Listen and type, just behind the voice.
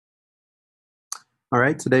All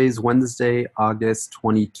right, today is Wednesday, August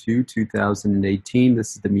 22, 2018.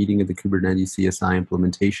 This is the meeting of the Kubernetes CSI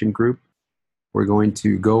implementation group. We're going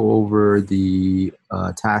to go over the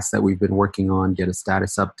tasks that we've been working on, get a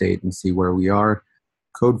status update, and see where we are.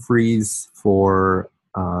 Code freeze for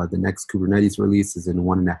the next Kubernetes release is in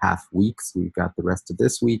 1.5 weeks. We've got the rest of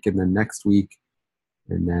this week and then next week,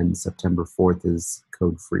 and then September 4th is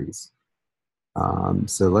code freeze.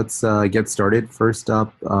 So let's get started. First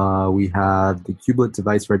up, we have the kubelet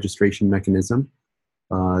device registration mechanism.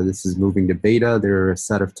 This is moving to beta. There are a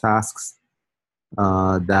set of tasks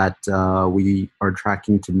that we are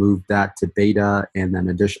tracking to move that to beta, and then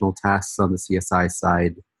additional tasks on the CSI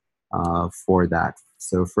side for that.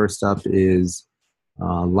 So first up is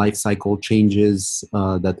lifecycle changes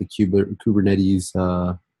that the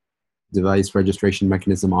Kubernetes device registration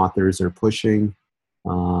mechanism authors are pushing.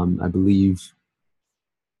 I believe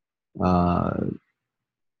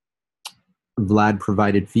Vlad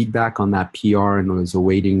provided feedback on that PR and was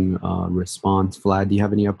awaiting response. Vlad, do you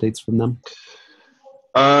have any updates from them?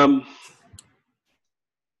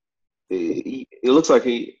 It looks like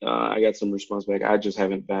I got some response back. I just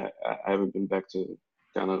haven't been back to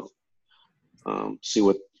kind of see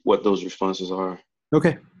what those responses are.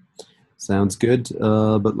 Okay, sounds good.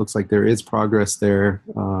 But looks like there is progress there.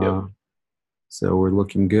 Yep. So we're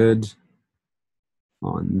looking good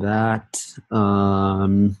on that. Are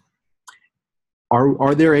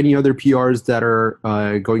there any other PRs that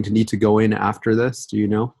are going to need to go in after this? Do you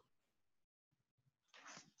know?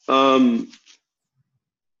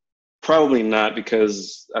 Probably not,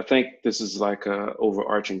 because I think this is like a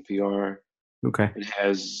overarching PR. Okay. It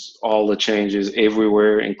has all the changes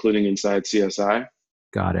everywhere, including inside CSI.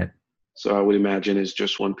 Got it. So I would imagine it's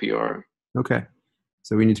just one PR. Okay.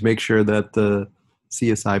 So we need to make sure that the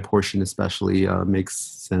CSI portion especially makes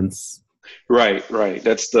sense. Right.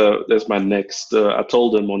 That's my next. I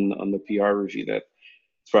told them on the PR review that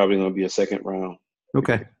it's probably going to be a second round.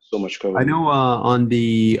 Okay. So much code. I know on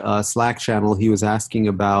the Slack channel he was asking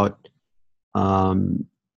about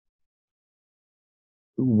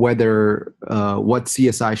whether what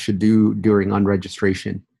CSI should do during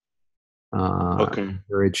unregistration. Okay.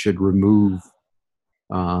 Or it should remove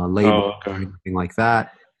labels or anything like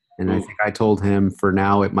that. And I think I told him for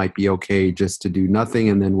now it might be okay just to do nothing,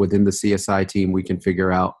 and then within the CSI team we can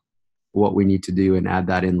figure out what we need to do and add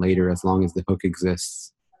that in later as long as the hook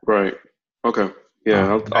exists. Right. Okay.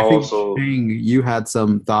 Yeah. I think Shing, you had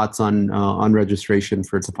some thoughts on registration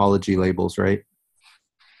for topology labels, right?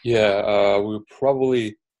 Yeah, we'll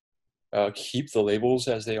probably keep the labels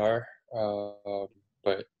as they are,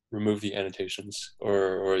 but remove the annotations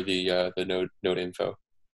or the node info.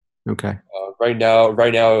 Okay. Right now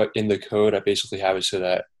in the code, I basically have it so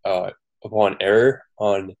that upon error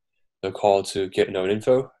on the call to get node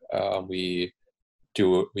info, we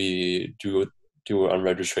do an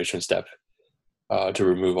registration step to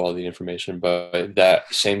remove all the information. But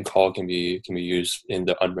that same call can be used in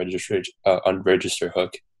the unregistered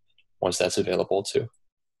hook once that's available too.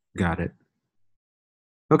 Got it.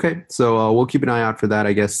 Okay, so we'll keep an eye out for that.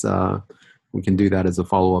 I guess we can do that as a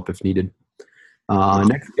follow-up if needed.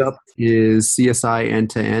 Next up is CSI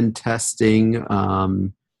end-to-end testing.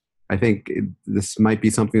 I think this might be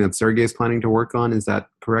something that Sergey is planning to work on. Is that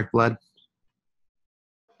correct, Vlad?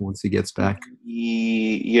 Once he gets back.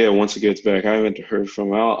 Yeah, once he gets back. I haven't heard from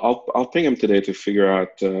him. I'll ping him today to figure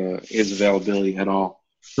out his availability at all.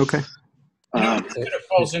 Okay. It kind of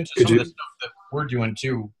falls into some of the stuff that we're doing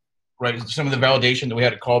too, right? Some of the validation that we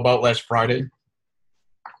had a call about last Friday.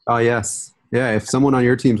 Oh, yes. Yeah, if someone on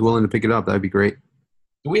your team's willing to pick it up, that'd be great.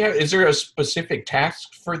 Is there a specific task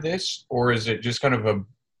for this, or is it just kind of a...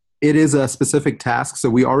 It is a specific task. So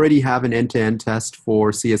we already have an end-to-end test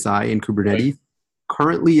for CSI in Kubernetes. Right.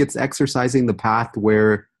 Currently, it's exercising the path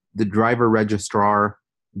where the driver registrar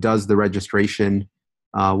does the registration.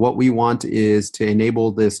 What we want is to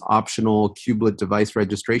enable this optional kubelet device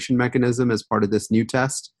registration mechanism as part of this new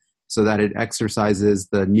test so that it exercises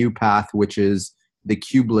the new path, which is the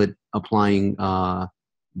kubelet applying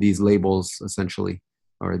these labels, essentially,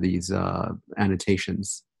 or these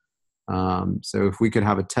annotations. So if we could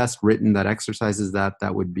have a test written that exercises that,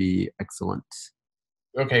 that would be excellent.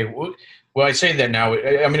 Okay. Well, I say that now.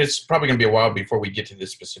 I mean, it's probably going to be a while before we get to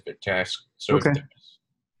this specific task. So okay.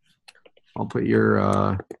 I'll put your...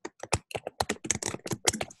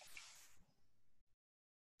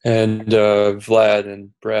 And Vlad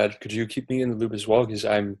and Brad, could you keep me in the loop as well? Because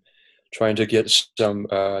I'm trying to get some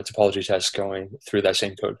topology tests going through that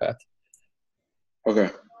same code path. Okay.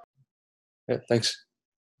 Yeah, thanks.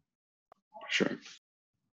 Sure.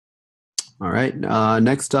 All right.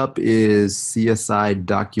 Next up is CSI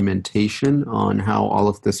documentation on how all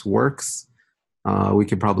of this works. We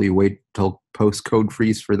could probably wait till post code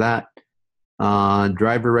freeze for that.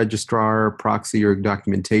 Driver registrar, proxy, or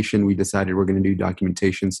documentation. We decided we're going to do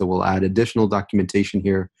documentation, so we'll add additional documentation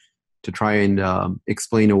here to try and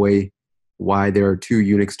explain away why there are two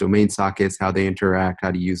Unix domain sockets, how they interact, how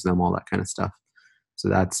to use them, all that kind of stuff. So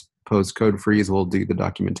that's post code freeze. We'll do the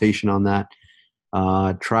documentation on that.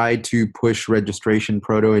 Try to push registration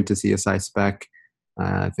proto into CSI spec.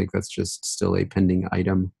 I think that's just still a pending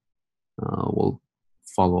item. We'll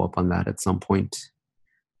follow up on that at some point.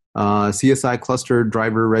 CSI cluster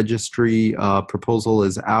driver registry proposal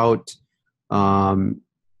is out. And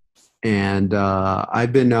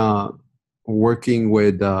I've been working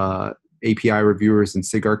with API reviewers and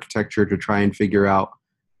SIG architecture to try and figure out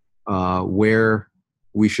where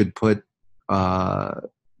we should put the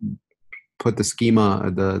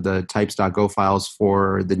schema, the types.go files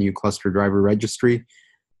for the new cluster driver registry.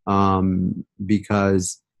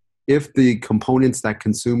 Because if the components that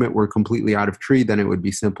consume it were completely out of tree, then it would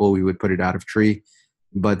be simple. We would put it out of tree.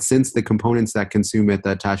 But since the components that consume it,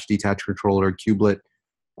 the attach detach controller, kubelet,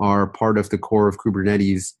 are part of the core of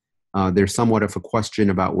Kubernetes, there's somewhat of a question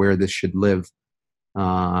about where this should live.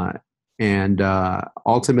 And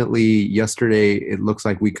ultimately, yesterday, it looks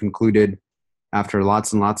like we concluded, after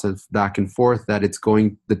lots and lots of back and forth, that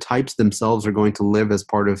the types themselves are going to live as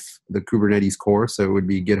part of the Kubernetes core. So it would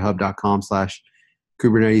be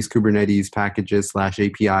github.com/Kubernetes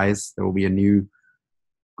packages/APIs. There will be a new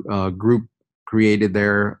group created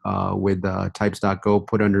there with types.go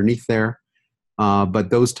put underneath there. But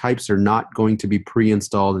those types are not going to be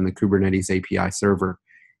pre-installed in the Kubernetes API server.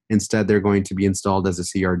 Instead, they're going to be installed as a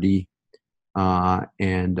CRD.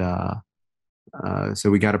 So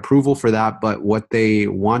we got approval for that, but what they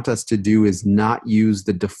want us to do is not use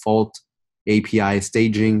the default API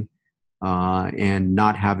staging and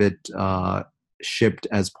not have it shipped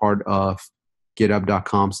as part of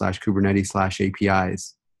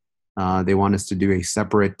github.com/Kubernetes/APIs. They want us to do a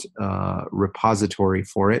separate repository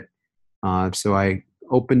for it. So I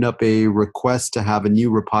opened up a request to have a new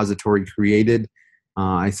repository created.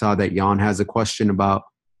 I saw that Jan has a question about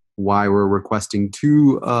why we're requesting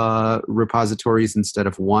two repositories instead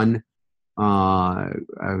of one. I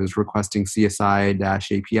was requesting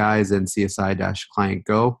CSI-APIs and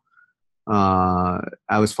CSI-client-go.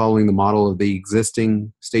 I was following the model of the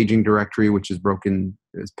existing staging directory, which is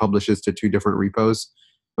publishes to two different repos.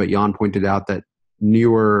 But Jan pointed out that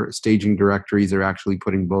newer staging directories are actually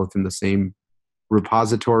putting both in the same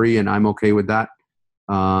repository, and I'm okay with that.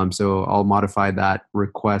 So I'll modify that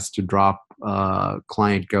request to drop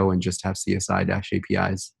client go and just have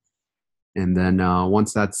CSI-APIs. And then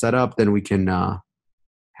once that's set up, then we can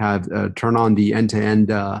turn on the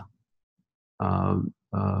end-to-end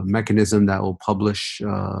mechanism that will publish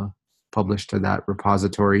to that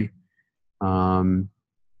repository. I'm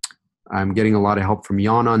getting a lot of help from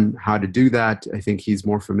Jan on how to do that. I think he's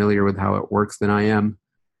more familiar with how it works than I am.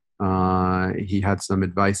 He had some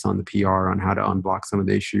advice on the PR on how to unblock some of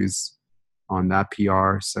the issues on that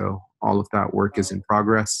PR. So all of that work is in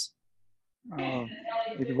progress.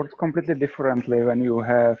 It works completely differently when you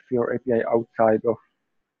have your API outside of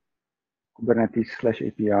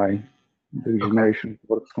Kubernetes/API. The generation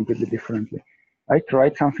works completely differently. I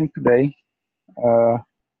tried something today. I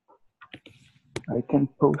can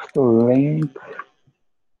post a link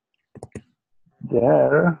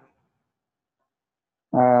there.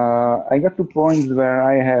 I got to points where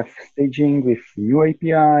I have staging with new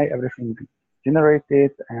API, everything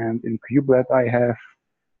generated, and in kubelet I have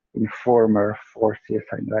informer for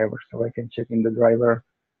CSI driver, so I can check in the driver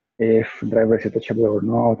if driver is attachable or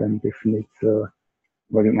not, and if it needs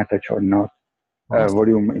volume attach or not,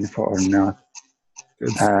 volume info or not.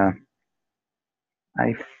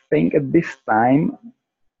 I think at this time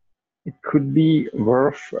it could be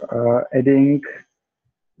worth adding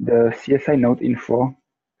the CSI node info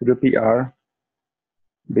to the PR,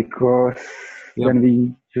 because then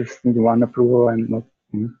we just need one approval and not.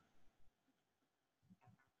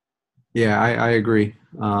 Yeah, I agree.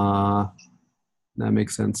 That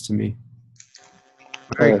makes sense to me.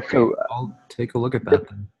 Okay, so I'll take a look at that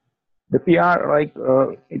then. The PR,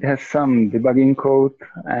 it has some debugging code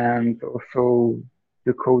and also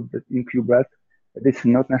the code that in kubelet. It's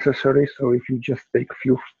not necessary. So if you just take a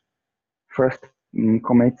few first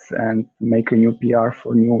commits and make a new PR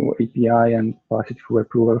for new API and pass it through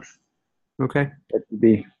approvals, okay, that would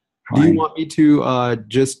be fine. Do you want me to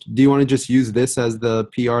do you want to just use this as the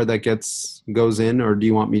PR that goes in, or do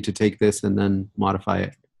you want me to take this and then modify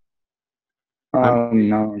it?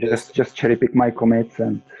 No, just cherry pick my commits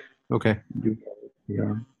and Okay.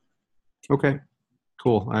 Yeah. Okay.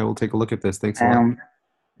 Cool. I will take a look at this. Thanks a lot.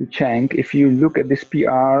 Chang, if you look at this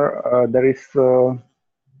PR, there is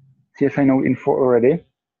CSI node info already,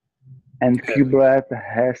 and Kubernetes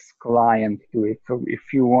has client to it. So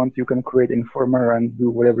if you want, you can create Informer and do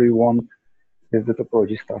whatever you want with the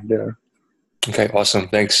topology stuff there. Okay, awesome.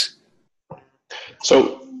 Thanks.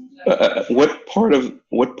 So, what part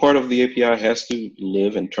of the API has to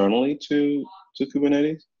live internally to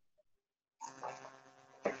Kubernetes?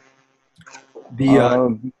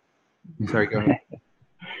 Sorry, go ahead.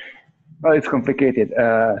 Well, it's complicated.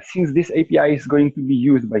 Since this API is going to be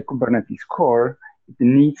used by Kubernetes core, it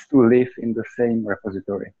needs to live in the same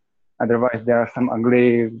repository. Otherwise, there are some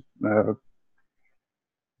ugly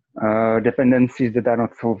dependencies that are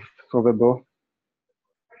not solvable.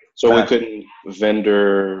 So we couldn't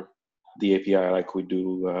vendor the API like we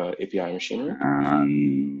do API machinery?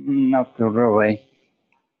 Not really.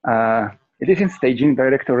 It is in staging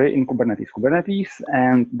directory in Kubernetes,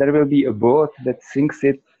 and there will be a bot that syncs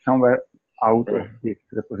it somewhere out of this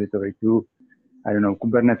repository to, I don't know,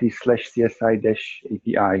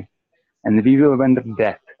 Kubernetes/CSI-API, and we will vendor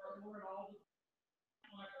that.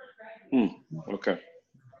 Okay.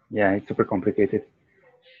 Yeah, it's super complicated.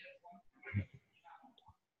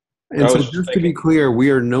 And so just to be clear, we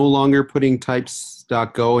are no longer putting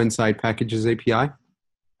types.go inside packages API?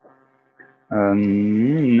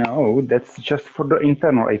 No, that's just for the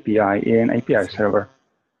internal API in API server.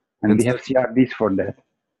 And we have CRDs for that.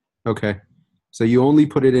 Okay. So you only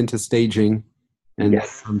put it into staging, and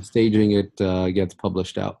yes. from staging it gets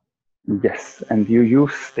published out. Yes, and you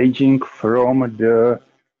use staging from the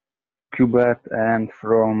kubelet and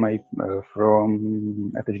from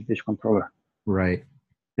attached controller. Right.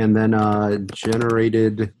 And then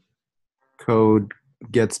generated code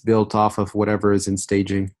gets built off of whatever is in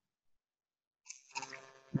staging.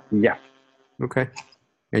 Yeah. Okay.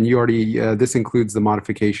 And you already, this includes the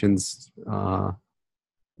modifications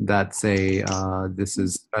that say this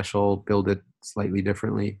is special, build it slightly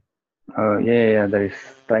differently. Yeah, there is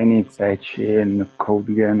tiny patch in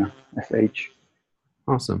CodeGen SH.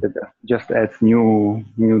 Awesome. That just adds new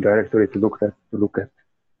directory to look at.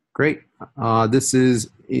 Great. This is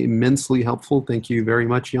immensely helpful. Thank you very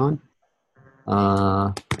much, Jan.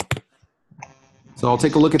 So I'll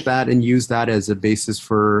take a look at that and use that as a basis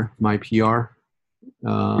for my PR.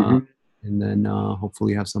 And then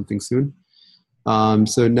hopefully have something soon.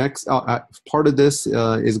 So next, part of this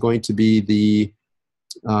is going to be the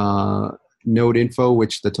node info,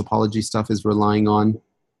 which the topology stuff is relying on.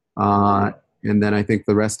 And then I think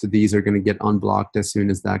the rest of these are going to get unblocked as soon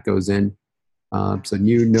as that goes in. So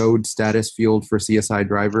new node status field for CSI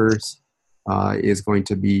drivers is going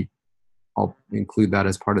to be, I'll include that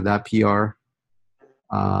as part of that PR.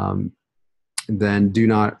 Then do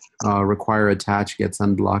not require attach gets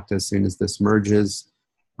unblocked as soon as this merges.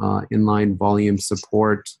 Inline volume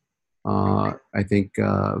support, I think,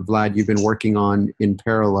 Vlad, you've been working on in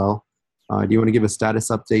parallel. Do you want to give a status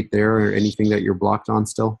update there or anything that you're blocked on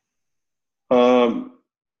still?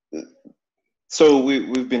 So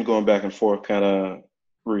we've been going back and forth, kind of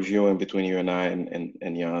reviewing between you and I and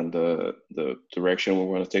Jan the direction we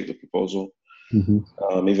want to take the proposal.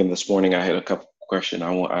 Even this morning, I had a couple questions.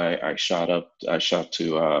 I shot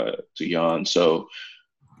to Jan. So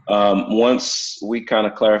once we kind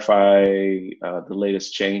of clarify the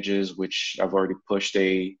latest changes, which I've already pushed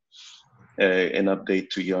an update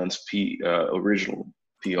to Jan's original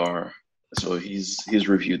PR. So he's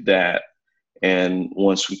reviewed that, and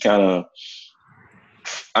once we kind of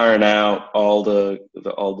iron out all the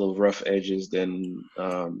rough edges, then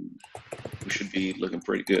we should be looking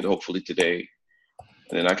pretty good. Hopefully today,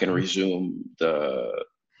 and then I can resume the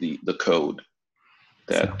code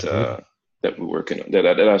that we're working on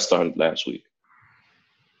that I started last week.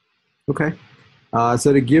 Okay.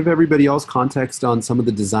 So to give everybody else context on some of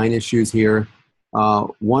the design issues here,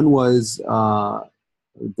 one was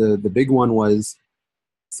the big one was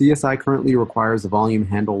CSI currently requires a volume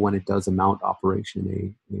handle when it does a mount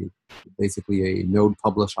operation, basically a node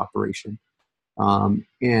publish operation.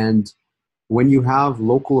 And when you have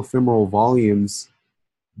local ephemeral volumes,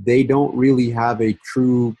 they don't really have a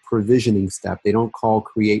true provisioning step. They don't call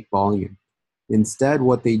create volume. Instead,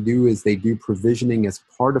 what they do is they do provisioning as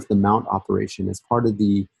part of the mount operation, as part of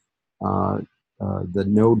the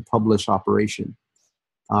node publish operation.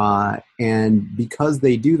 And because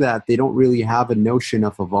they do that, they don't really have a notion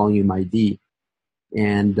of a volume ID.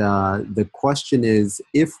 And the question is,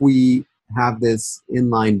 if we have this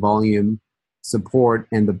inline volume support,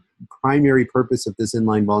 and the primary purpose of this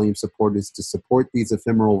inline volume support is to support these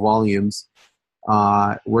ephemeral volumes,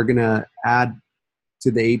 we're going to add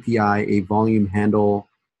to the API a volume handle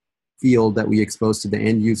field that we expose to the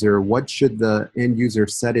end user, what should the end user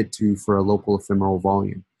set it to for a local ephemeral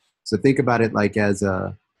volume? So think about it like as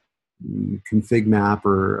a config map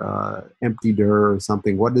or empty dir or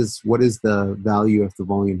something. What is the value of the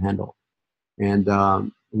volume handle? And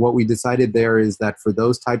what we decided there is that for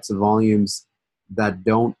those types of volumes that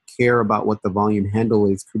don't care about what the volume handle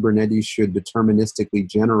is, Kubernetes should deterministically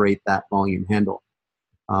generate that volume handle.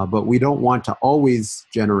 But we don't want to always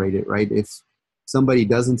generate it, right? If somebody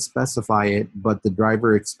doesn't specify it, but the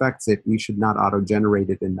driver expects it, we should not auto-generate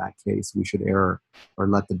it in that case. We should error or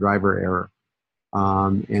let the driver error.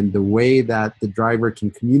 And the way that the driver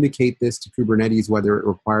can communicate this to Kubernetes, whether it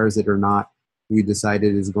requires it or not, we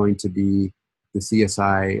decided is going to be the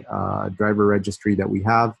CSI driver registry that we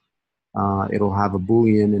have. It'll have a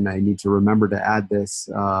Boolean, and I need to remember to add this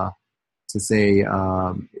to say,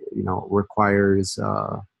 requires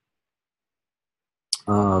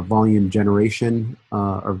volume generation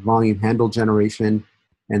or volume handle generation,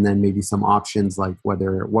 and then maybe some options like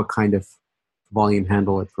what kind of volume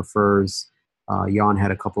handle it prefers. Jan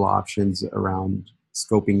had a couple of options around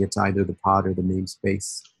scoping it to either the pod or the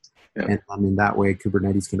namespace. Yeah. And in that way,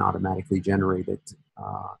 Kubernetes can automatically generate it,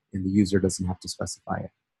 and the user doesn't have to specify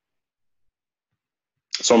it.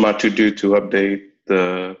 So my to-do to update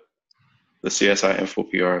the CSI info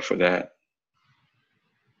PR for that.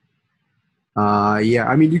 Yeah,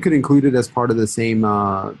 I mean, you could include it as part of the same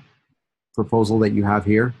proposal that you have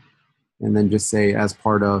here, and then just say as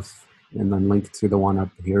part of, and then link to the one up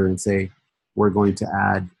here and say, we're going to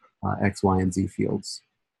add X, Y, and Z fields.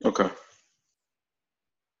 Okay.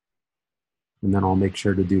 And then I'll make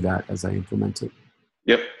sure to do that as I implement it.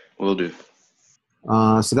 Yep, will do.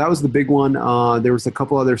 So that was the big one. There was a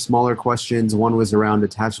couple other smaller questions. One was around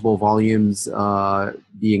attachable volumes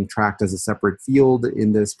being tracked as a separate field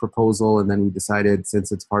in this proposal. And then we decided,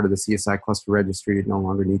 since it's part of the CSI cluster registry, it no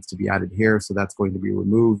longer needs to be added here. So that's going to be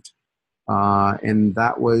removed. And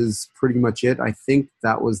that was pretty much it. I think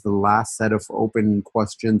that was the last set of open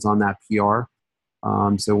questions on that PR.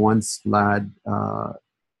 So once Vlad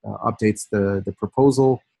updates the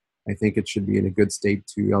proposal, I think it should be in a good state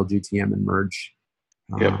to LGTM and merge.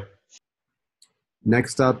 Yep.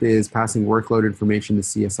 Next up is passing workload information to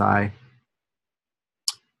CSI.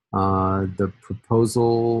 The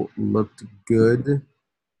proposal looked good.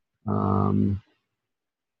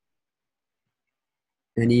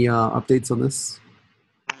 Any updates on this?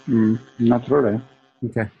 Not really.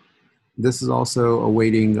 Okay. This is also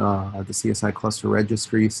awaiting the CSI cluster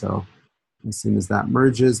registry, so as soon as that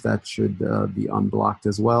merges, that should be unblocked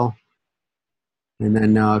as well. And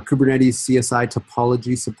then Kubernetes CSI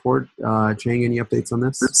topology support. Chang, any updates on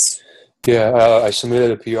this? Yeah, I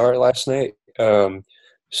submitted a PR last night.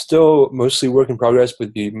 Still mostly work in progress,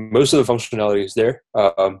 but most of the functionality is there.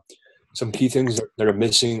 Some key things that are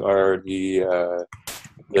missing are the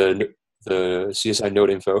CSI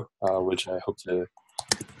node info, which I hope to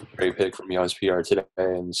cherry pick from Jan's PR today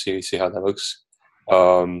and see how that looks.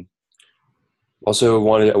 Also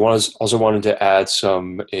wanted to add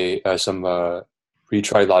some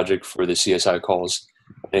retry logic for the CSI calls.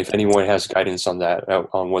 And if anyone has guidance on that,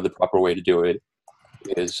 on what the proper way to do it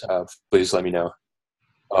is, please let me know.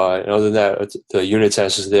 And other than that, the unit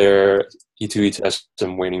test is there. E2E test,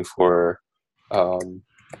 I'm waiting for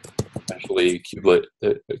actually the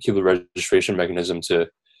kubelet registration mechanism to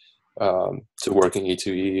work in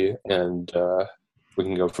E2E, and we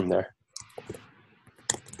can go from there.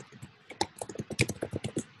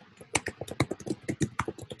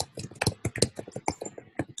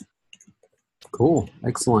 Cool,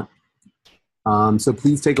 excellent. So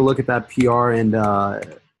please take a look at that PR, and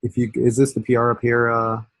is this the PR up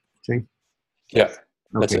here, Ching? Yeah,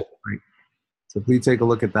 that's it. Great. So please take a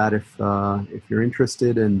look at that if you're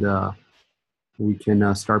interested, and we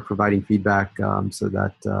can start providing feedback so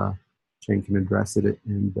that Ching can address it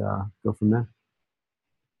and go from there.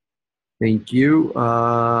 Thank you.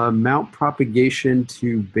 Mount propagation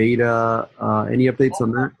to beta. Any updates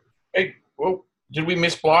on that? Hey, well, did we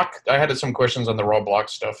miss block? I had some questions on the raw block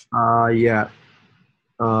stuff. Yeah.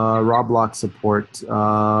 Raw block support.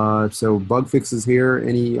 So bug fixes here.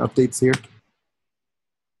 Any updates here?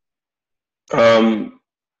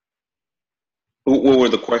 What were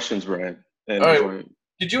the questions, Brian?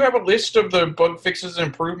 Did you have a list of the bug fixes and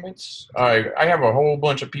improvements? I have a whole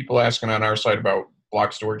bunch of people asking on our side about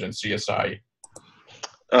block storage and CSI.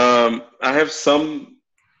 I have some.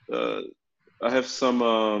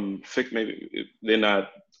 Maybe they're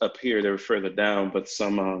not up here; they're further down. But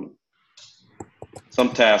some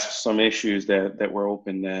tasks, some issues that were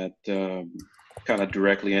open that kind of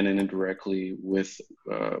directly and indirectly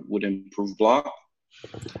would improve block.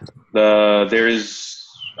 There is.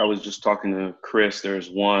 I was just talking to Chris. There's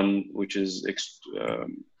one which is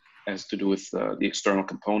has to do with the external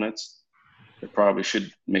components. It probably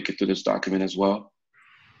should make it through this document as well.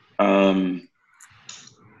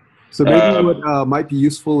 So maybe what might be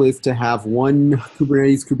useful is to have one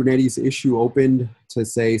Kubernetes issue opened to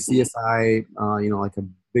say CSI, like a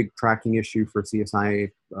big tracking issue for CSI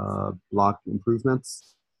block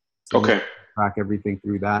improvements. So okay. Track everything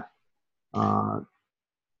through that. How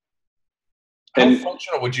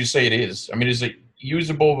functional would you say it is? I mean, is it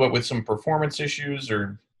usable but with some performance issues,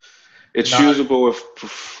 or? It's usable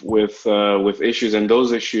with issues, and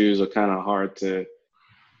those issues are kind of hard to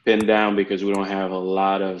pin down because we don't have a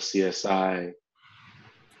lot of CSI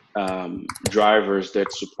drivers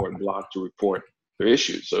that support block to report their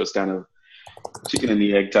issues. So it's kind of chicken and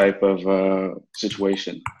the egg type of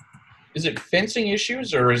situation. Is it fencing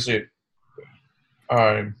issues, or is it?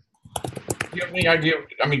 Do you have any idea?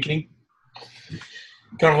 I mean, can you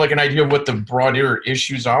kind of like an idea of what the broader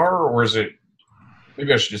issues are, or is it?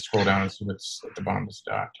 Maybe I should just scroll down and see what's at the bottom of this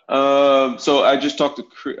dot. So I just talked to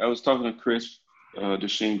Chris. I was talking to Chris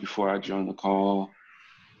Deshane before I joined the call.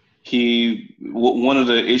 One of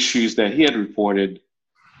the issues that he had reported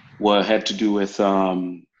had to do with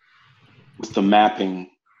the mapping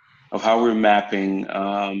of how we're mapping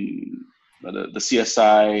the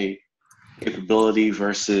CSI capability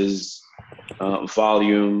versus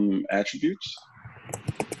volume attributes.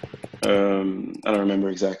 I don't remember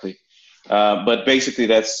exactly. But basically,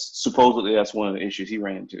 that's one of the issues he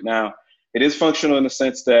ran into. Now, it is functional in the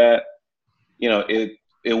sense that,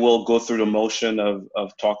 it will go through the motion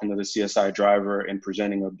of talking to the CSI driver and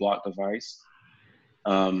presenting a block device,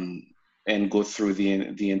 and go through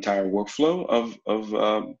the entire workflow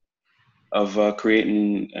of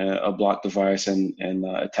creating a block device and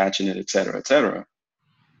attaching it, et cetera, et cetera.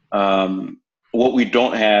 What we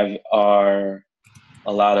don't have are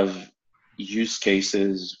a lot of use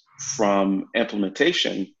cases from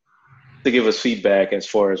implementation to give us feedback as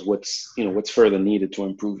far as what's further needed to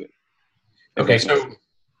improve it. Okay, so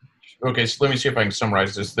let me see if I can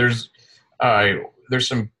summarize this. There's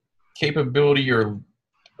some capability or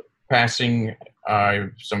passing,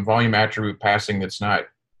 some volume attribute passing that's not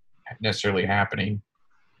necessarily happening,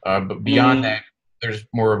 but beyond that, there's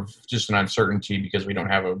more of just an uncertainty because we don't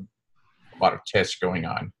have a lot of tests going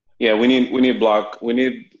on. Yeah, we need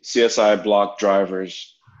CSI block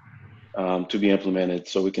drivers to be implemented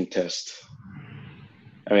so we can test.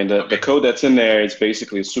 I mean, the code that's in there is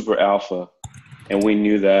basically a super alpha, and we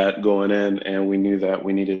knew that going in, and we knew that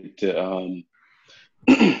we needed to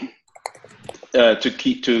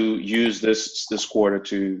to use this quarter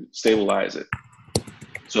to stabilize it.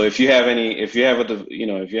 So if you have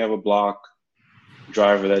a block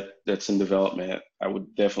driver that's in development, I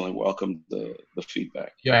would definitely welcome the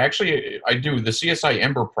feedback. Yeah, actually, I do. The CSI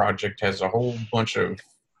Ember project has a whole bunch of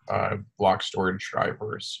block storage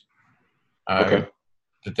drivers that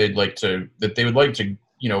they would like to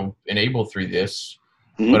enable through this.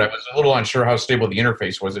 Mm-hmm. But I was a little unsure how stable the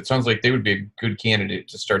interface was. It sounds like they would be a good candidate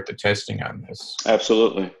to start the testing on this.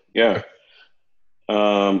 Absolutely, yeah.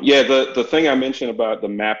 The thing I mentioned about the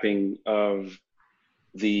mapping of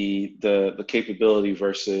the capability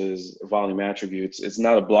versus volume attributes, it's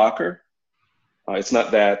not a blocker. It's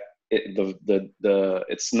not that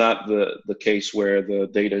it's not the case where the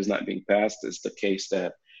data is not being passed. It's the case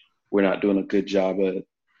that we're not doing a good job at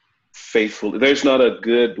faithfully. There's not a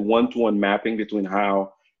good one-to-one mapping between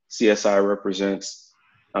how CSI represents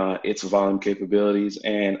its volume capabilities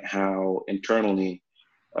and how internally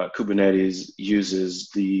Kubernetes uses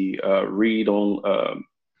the read on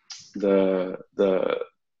the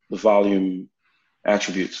volume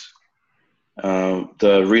attributes.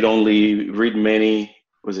 The read only, read many,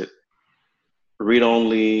 read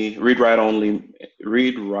only, read write only,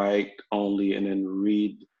 and then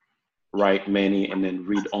read write many, and then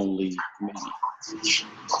read only many.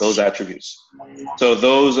 Those attributes. So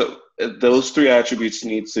those three attributes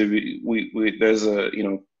need to be.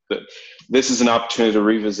 This is an opportunity to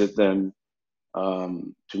revisit them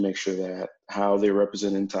to make sure that how they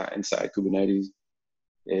represent inside Kubernetes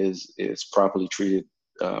is properly treated.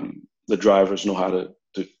 The drivers know how to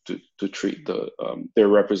treat they're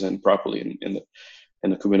represented properly in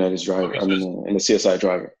the Kubernetes driver. In the CSI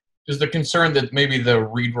driver. Is the concern that maybe the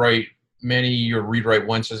read write many or read write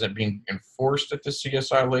once isn't being enforced at the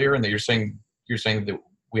CSI layer, and that you're saying that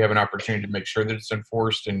we have an opportunity to make sure that it's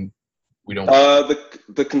enforced and we don't.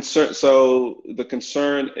 The concern. So the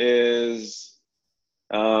concern is,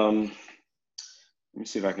 let me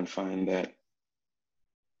see if I can find that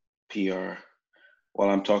PR. while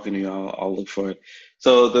I'm talking to you, I'll look for it.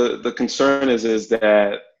 So the concern is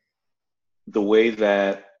that the way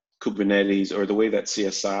that Kubernetes or the way that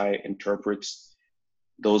CSI interprets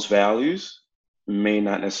those values may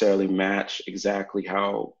not necessarily match exactly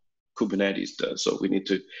how Kubernetes does. So we need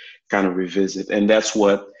to kind of revisit. And that's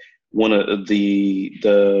what one of the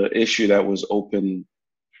issue that was open,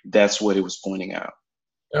 that's what it was pointing out.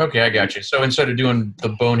 Okay, I got you. So instead of doing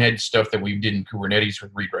the bonehead stuff that we did in Kubernetes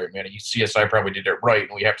with read-write many, CSI probably did it right,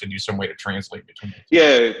 and we have to do some way to translate between the two.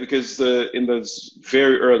 Yeah, because in the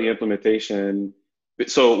very early implementation,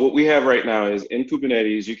 so what we have right now is in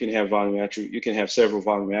Kubernetes, you can have you can have several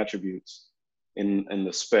volume attributes in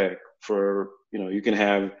the spec for, you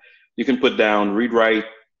can put down read-write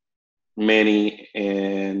many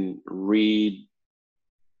and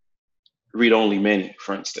read-only many,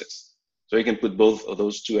 for instance. So you can put both of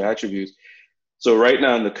those two attributes. So right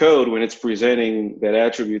now in the code, when it's presenting that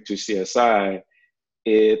attribute to CSI,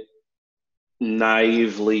 it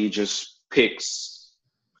naively just picks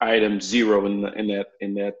item 0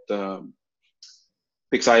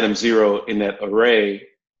 picks item 0 in that array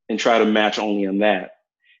and try to match only on that,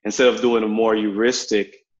 instead of doing a more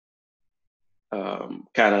heuristic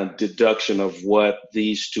kind of deduction of what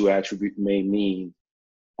these two attributes may mean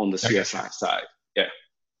on the CSI side. Yeah.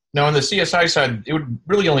 Now, on the CSI side, it would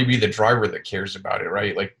really only be the driver that cares about it,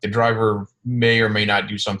 right? Like the driver may or may not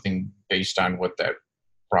do something based on what that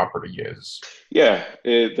property is. Yeah,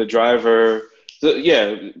 the driver,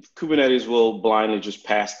 Kubernetes will blindly just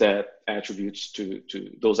pass that attributes to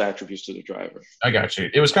those attributes to the driver. I got you.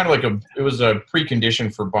 It was kind of like it was a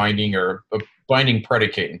precondition for binding or a binding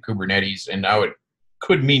predicate in Kubernetes, and now it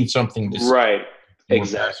could mean something. Right.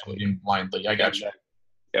 Exactly. Blindly. I got you.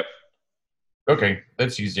 Yep. Okay,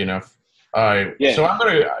 that's easy enough. Yeah. So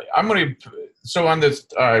so on this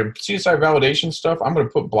CSI validation stuff, I'm gonna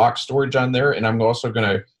put block storage on there, and I'm also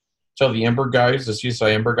gonna tell the Ember guys, the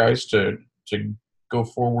CSI Ember guys, to go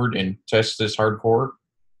forward and test this hardcore,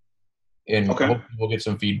 and hopefully we'll get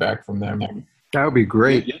some feedback from them. That would be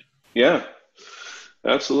great. Yeah.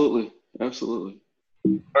 Absolutely. All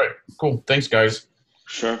right, cool. Thanks, guys.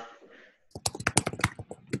 Sure.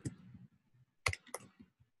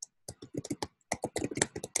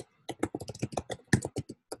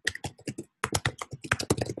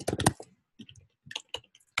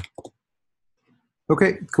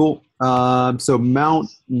 Okay, cool. So mount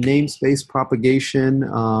namespace propagation.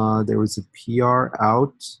 There was a PR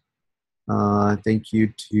out. Thank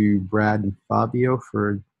you to Brad and Fabio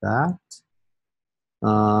for that.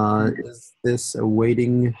 Is this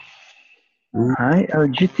awaiting? I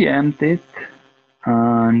GTM'd it,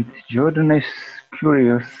 and Jordan is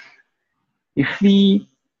curious. If we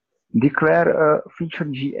declare a feature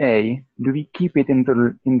GA, do we keep it in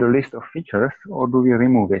the list of features, or do we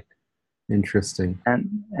remove it? Interesting.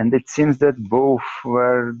 And it seems that both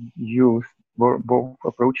were used, both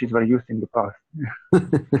approaches were used in the past.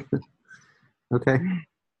 Okay.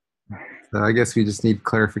 So I guess we just need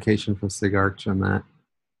clarification from SIG Arch on that.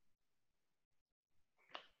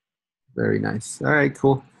 Very nice. All right,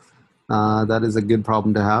 cool. That is a good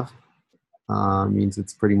problem to have. Means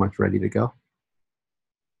it's pretty much ready to go.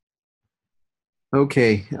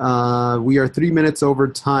 Okay, we are 3 minutes over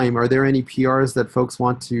time. Are there any PRs that folks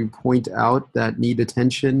want to point out that need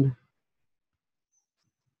attention?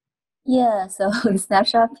 Yeah, so the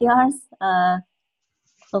snapshot PRs,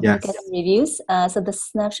 hopefully Yes. get some reviews. So the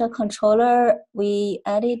snapshot controller, we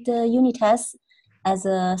added the unit test as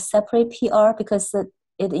a separate PR because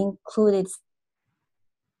it included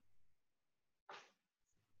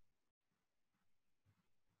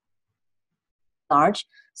large.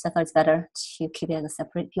 So I thought it's better to keep it as a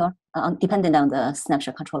separate PR, dependent on the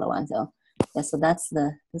snapshot controller one. So yeah, so this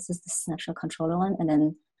is the snapshot controller one, and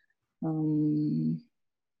then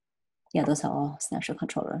yeah, those are all snapshot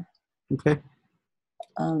controller. Okay.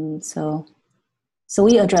 So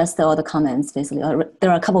we addressed all the comments basically. There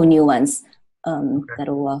are a couple of new ones that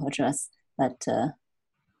we'll address, but the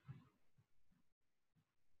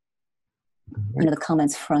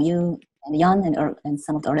comments from you and Jan and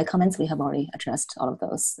some of the early comments, we have already addressed all of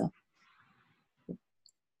those. So.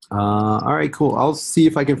 All right, cool. I'll see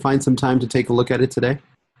if I can find some time to take a look at it today.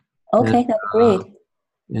 Okay, and, that's great.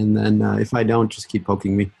 And then if I don't, just keep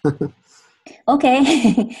poking me.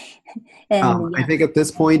 Okay. And, I think at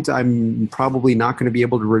this point, I'm probably not going to be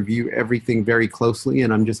able to review everything very closely,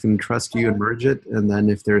 and I'm just going to trust you and merge it. And then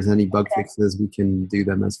if there's any bug fixes, we can do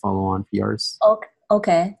them as follow-on PRs.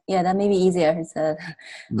 Okay. Yeah, that may be easier.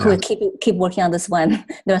 We'll keep working on this one.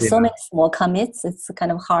 There are so many small commits. It's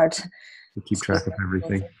kind of hard to keep track of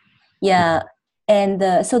everything. Yeah.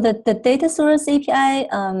 And so the data source API,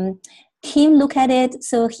 team look at it.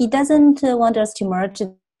 So he doesn't want us to merge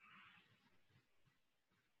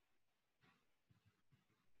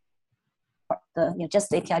just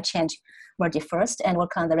the API change, merge it first and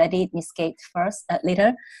work on the readiness gate first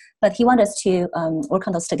later. But he wants us to work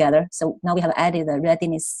on those together. So now we have added the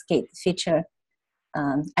readiness gate feature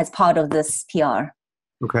as part of this PR.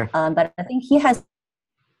 Okay. But I think he has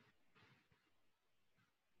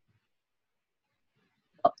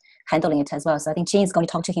handling it as well. So I think Jean is going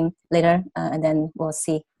to talk to him later, and then we'll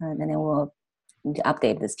see, and then we'll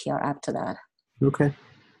update this PR after that. Okay.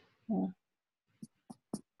 Yeah.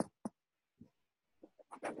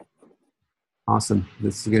 Awesome.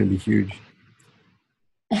 This is going to be huge.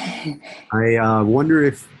 I wonder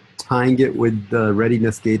if tying it with the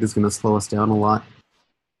readiness gate is going to slow us down a lot.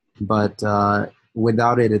 But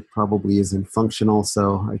without it, it probably isn't functional.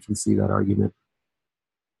 So I can see that argument.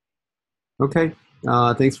 Okay.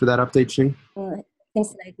 Thanks for that update, Xing.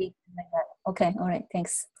 Things like that. Okay. All right.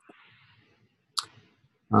 Thanks.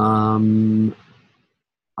 I'm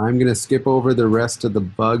going to skip over the rest of the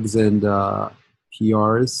bugs and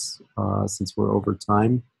PRs since we're over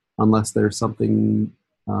time, unless there's something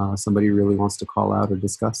somebody really wants to call out or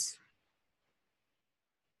discuss.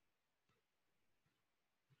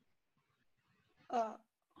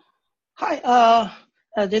 Hi,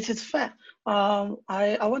 this is Fan.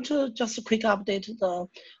 I want to just a quick update. The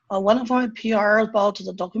one of my PR about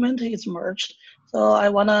the document is merged. So I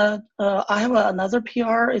wanna. I have another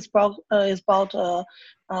PR. It's about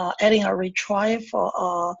adding a retry for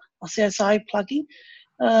a CSI plugin.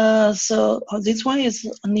 So this one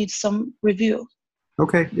needs some review.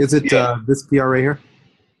 Okay. Is it this PR right here?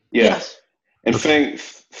 Yes. And Okay.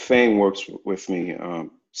 Fang works with me.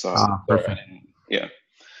 Saad. Perfect. Yeah.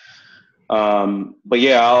 But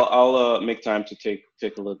yeah, I'll make time to take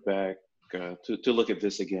a look back to look at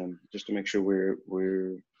this again, just to make sure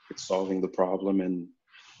we're solving the problem and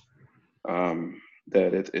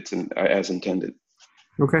that it's as intended.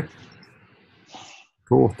 Okay.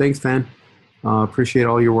 Cool. Thanks, Fan. Appreciate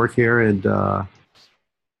all your work here, and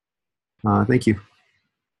thank you.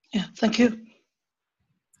 Yeah, thank you.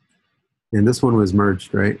 And this one was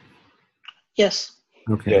merged, right? Yes.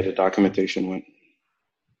 Okay. Yeah, the documentation went.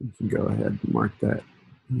 You can go ahead and mark that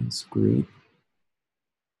on the screen.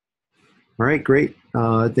 All right, great.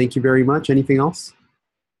 Thank you very much. Anything else?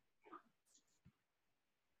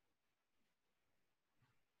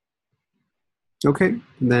 Okay,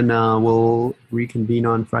 then we'll reconvene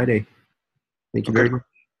on Friday. Thank you very much.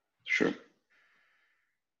 Sure.